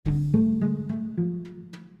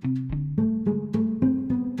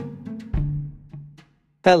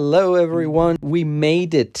Hello, everyone. We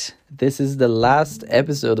made it. This is the last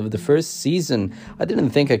episode of the first season. I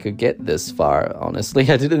didn't think I could get this far, honestly.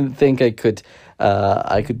 I didn't think I could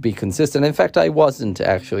be consistent. In fact, I wasn't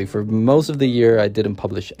actually. For most of the year, I didn't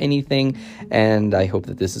publish anything, and I hope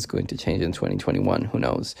that this is going to change in 2021. Who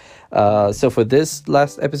knows? So for this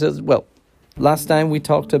last episode, well, last time we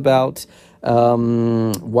talked about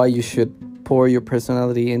why you should pour your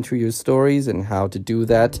personality into your stories and how to do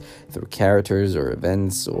that through characters or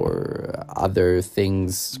events or other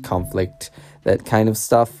things, conflict, that kind of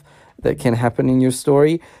stuff that can happen in your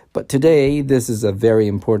story. But today, this is a very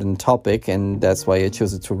important topic, and that's why I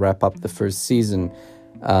chose it to wrap up the first season.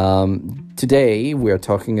 Today, we are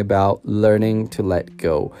talking about learning to let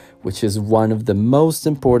go, which is one of the most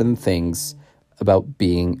important things about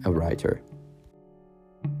being a writer.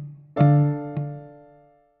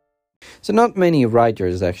 So not many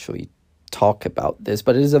writers actually talk about this,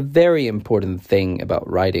 but it is a very important thing about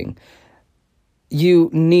writing.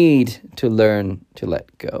 You need to learn to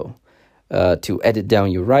let go, to edit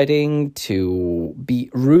down your writing, to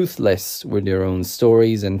be ruthless with your own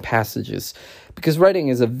stories and passages, because writing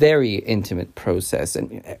is a very intimate process,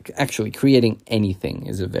 and actually creating anything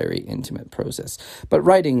is a very intimate process. But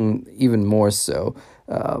writing even more so,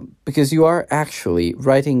 because you are actually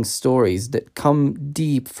writing stories that come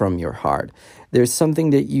deep from your heart. There's something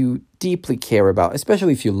that you deeply care about,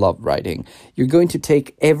 especially if you love writing. You're going to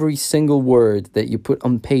take every single word that you put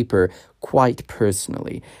on paper quite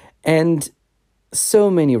personally. And so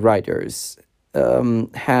many writers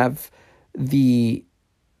have they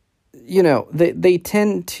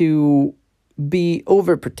tend to be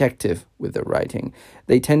overprotective with their writing.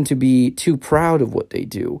 They tend to be too proud of what they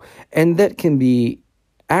do. And that can be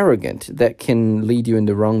arrogant. That can lead you in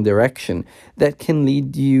the wrong direction. That can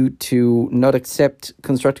lead you to not accept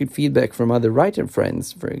constructive feedback from other writer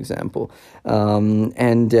friends, for example.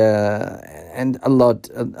 And a lot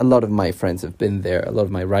of my friends have been there. A lot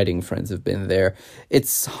of my writing friends have been there.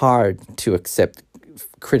 It's hard to accept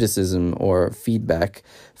criticism or feedback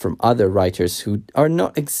from other writers who are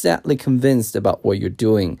not exactly convinced about what you're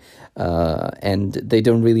doing, and they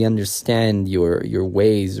don't really understand your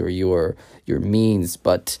ways or your means.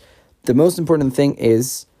 But the most important thing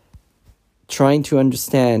is trying to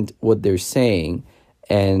understand what they're saying,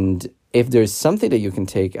 and if there's something that you can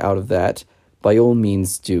take out of that, by all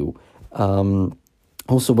means do.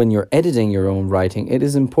 Also, when you're editing your own writing, it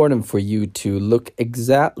is important for you to look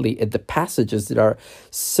exactly at the passages that are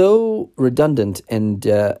so redundant and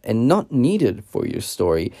not needed for your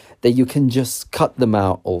story that you can just cut them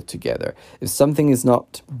out altogether. If something is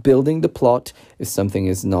not building the plot, if something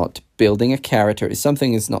is not building a character, if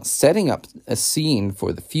something is not setting up a scene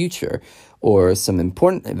for the future or some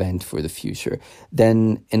important event for the future,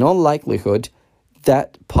 then in all likelihood,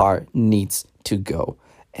 that part needs to go.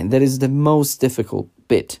 And that is the most difficult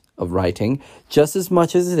bit of writing, just as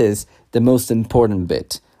much as it is the most important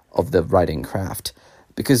bit of the writing craft.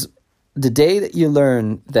 Because the day that you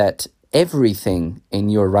learn that everything in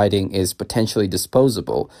your writing is potentially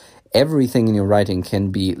disposable, everything in your writing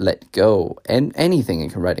can be let go, and anything in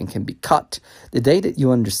your writing can be cut, the day that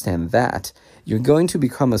you understand that, you're going to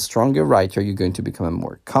become a stronger writer, you're going to become a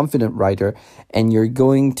more confident writer, and you're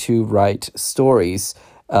going to write stories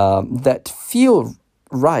that feel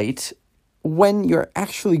right when you're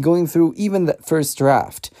actually going through even that first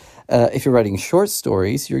draft. If you're writing short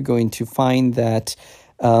stories, you're going to find that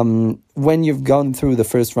when you've gone through the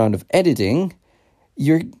first round of editing,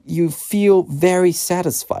 you feel very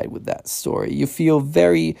satisfied with that story. You feel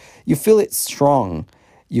it strong.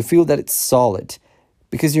 You feel that it's solid,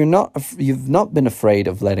 because you've not been afraid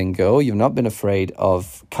of letting go. You've not been afraid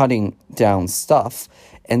of cutting down stuff.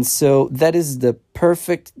 And so that is the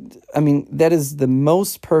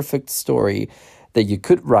most perfect story that you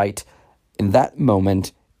could write in that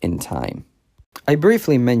moment in time. I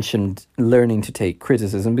briefly mentioned learning to take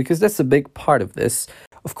criticism because that's a big part of this.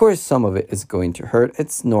 Of course, some of it is going to hurt.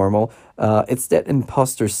 It's normal. It's that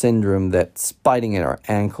imposter syndrome that's biting at our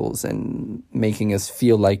ankles and making us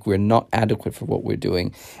feel like we're not adequate for what we're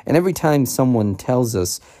doing. And every time someone tells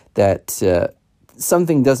us that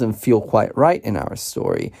something doesn't feel quite right in our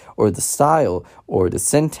story, or the style, or the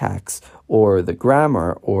syntax, or the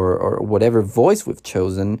grammar, or whatever voice we've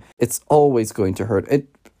chosen, it's always going to hurt. It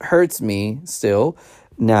hurts me still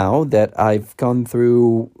now that I've gone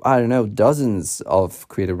through, dozens of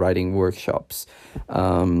creative writing workshops.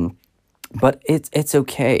 But it's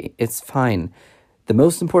okay. It's fine. The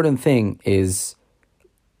most important thing is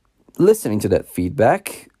listening to that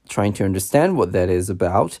feedback, trying to understand what that is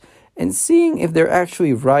about, and seeing if they're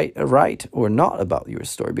actually right or not about your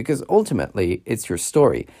story, because ultimately it's your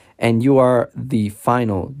story and you are the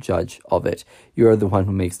final judge of it. You are the one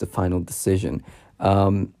who makes the final decision.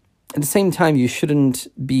 At the same time, you shouldn't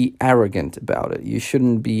be arrogant about it. You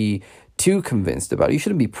shouldn't be too convinced about it. You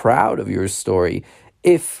shouldn't be proud of your story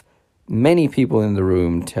if many people in the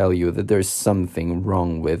room tell you that there's something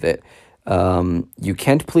wrong with it. You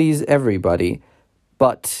can't please everybody,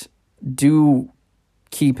 but do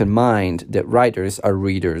keep in mind that writers are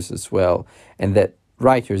readers as well, and that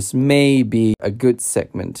writers may be a good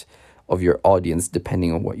segment of your audience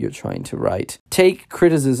depending on what you're trying to write. Take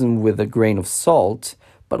criticism with a grain of salt,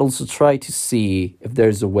 but also try to see if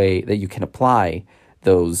there's a way that you can apply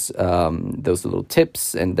those little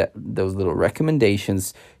tips and those little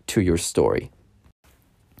recommendations to your story.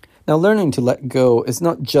 Now, learning to let go is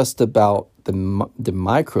not just about the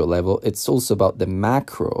micro level, it's also about the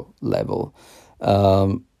macro level.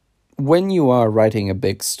 When you are writing a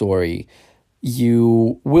big story,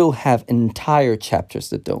 you will have entire chapters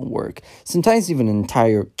that don't work. Sometimes even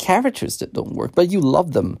entire characters that don't work, but you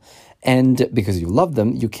love them. And because you love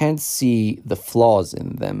them, you can't see the flaws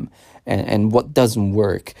in them and what doesn't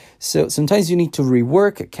work. So sometimes you need to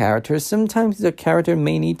rework a character. Sometimes the character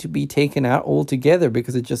may need to be taken out altogether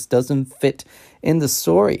because it just doesn't fit in the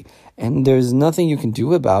story. And there's nothing you can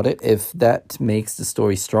do about it if that makes the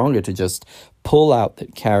story stronger, to just pull out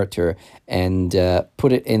that character and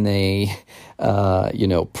put it in a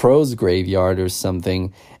prose graveyard or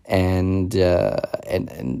something, and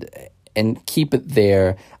keep it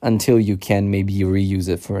there until you can maybe reuse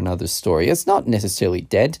it for another story. It's not necessarily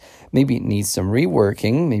dead. Maybe it needs some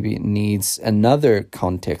reworking. Maybe it needs another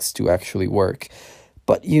context to actually work.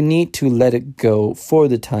 But you need to let it go for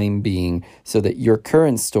the time being so that your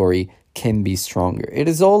current story can be stronger. It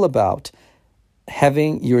is all about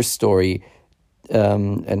having your story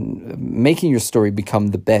and making your story become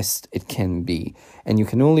the best it can be. And you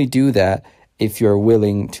can only do that if you're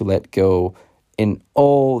willing to let go in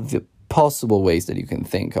all the possible ways that you can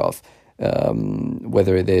think of,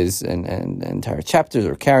 whether it is an entire chapters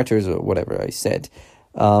or characters or whatever I said.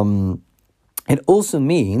 It also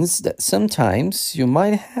means that sometimes you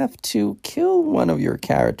might have to kill one of your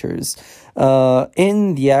characters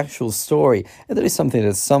in the actual story. And that is something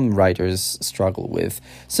that some writers struggle with.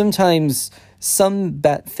 Sometimes some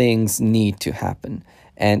bad things need to happen.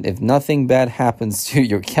 And if nothing bad happens to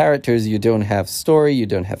your characters, you don't have story, you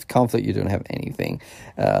don't have conflict, you don't have anything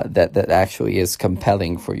that actually is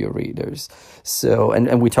compelling for your readers. So,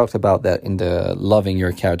 and we talked about that in the Loving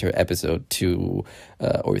Your Character episode 2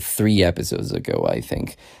 or 3 episodes ago, I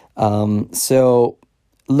think. So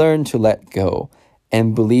learn to let go.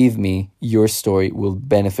 And believe me, your story will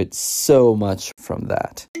benefit so much from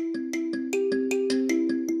that.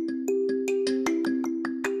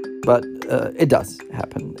 But it does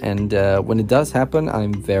happen. And when it does happen,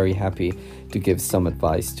 I'm very happy to give some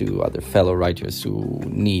advice to other fellow writers who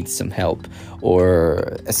need some help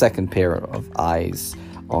or a second pair of eyes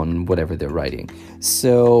on whatever they're writing.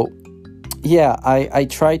 So, yeah, I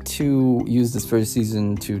tried to use this first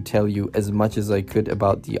season to tell you as much as I could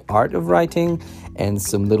about the art of writing and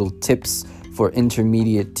some little tips for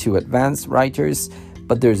intermediate to advanced writers.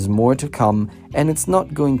 But there's more to come, and it's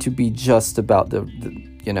not going to be just about the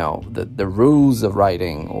rules of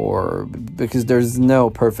writing, or because there's no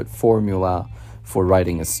perfect formula for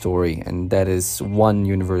writing a story, and that is one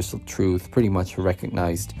universal truth pretty much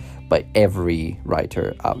recognized by every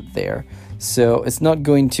writer out there. So it's not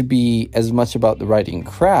going to be as much about the writing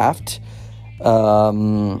craft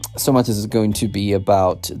so much as it's going to be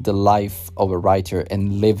about the life of a writer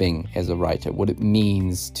and living as a writer, what it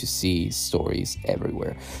means to see stories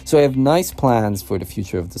everywhere. So I have nice plans for the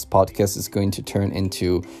future of this podcast. It's going to turn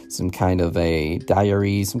into some kind of a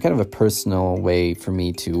diary, some kind of a personal way for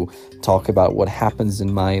me to talk about what happens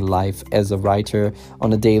in my life as a writer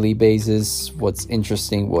on a daily basis, what's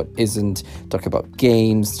interesting, what isn't, talk about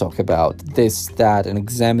games, talk about this, that, and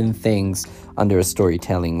examine things under a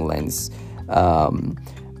storytelling lens.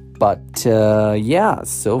 Yeah,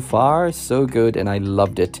 so far, so good, and I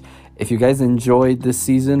loved it. If you guys enjoyed this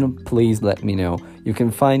season, please let me know. You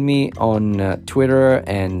can find me on Twitter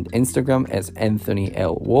and Instagram as Anthony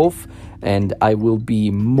L. Wolf, and I will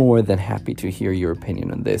be more than happy to hear your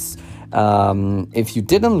opinion on this. If you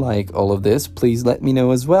didn't like all of this, please let me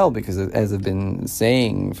know as well, because as I've been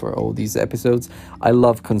saying for all these episodes, I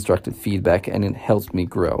love constructive feedback and it helps me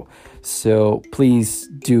grow. So please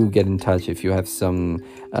do get in touch if you have some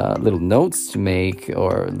little notes to make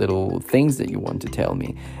or little things that you want to tell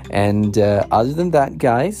me. And other than that,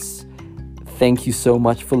 guys, thank you so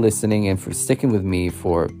much for listening and for sticking with me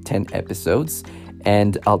for 10 episodes.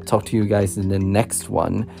 And I'll talk to you guys in the next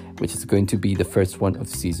one, which is going to be the first one of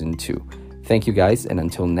season 2. Thank you guys, and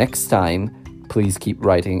until next time, please keep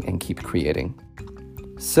writing and keep creating.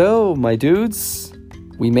 So, my dudes,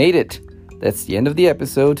 we made it. That's the end of the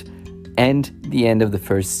episode and the end of the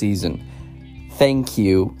first season. Thank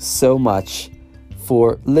you so much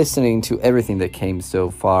for listening to everything that came so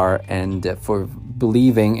far, and for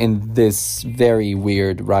believing in this very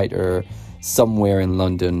weird writer somewhere in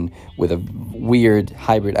London with a weird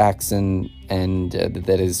hybrid accent, and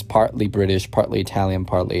that is partly British, partly Italian,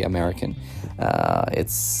 partly American.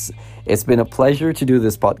 It's been a pleasure to do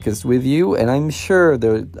this podcast with you, and I'm sure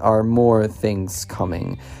there are more things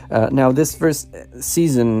coming. Now, this first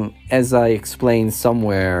season, as I explained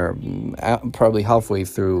somewhere, probably halfway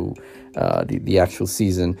through the actual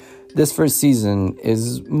season, this first season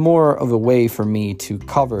is more of a way for me to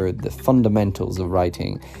cover the fundamentals of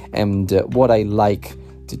writing and what I like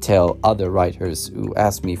to tell other writers who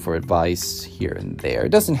ask me for advice here and there.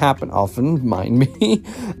 It doesn't happen often, mind me,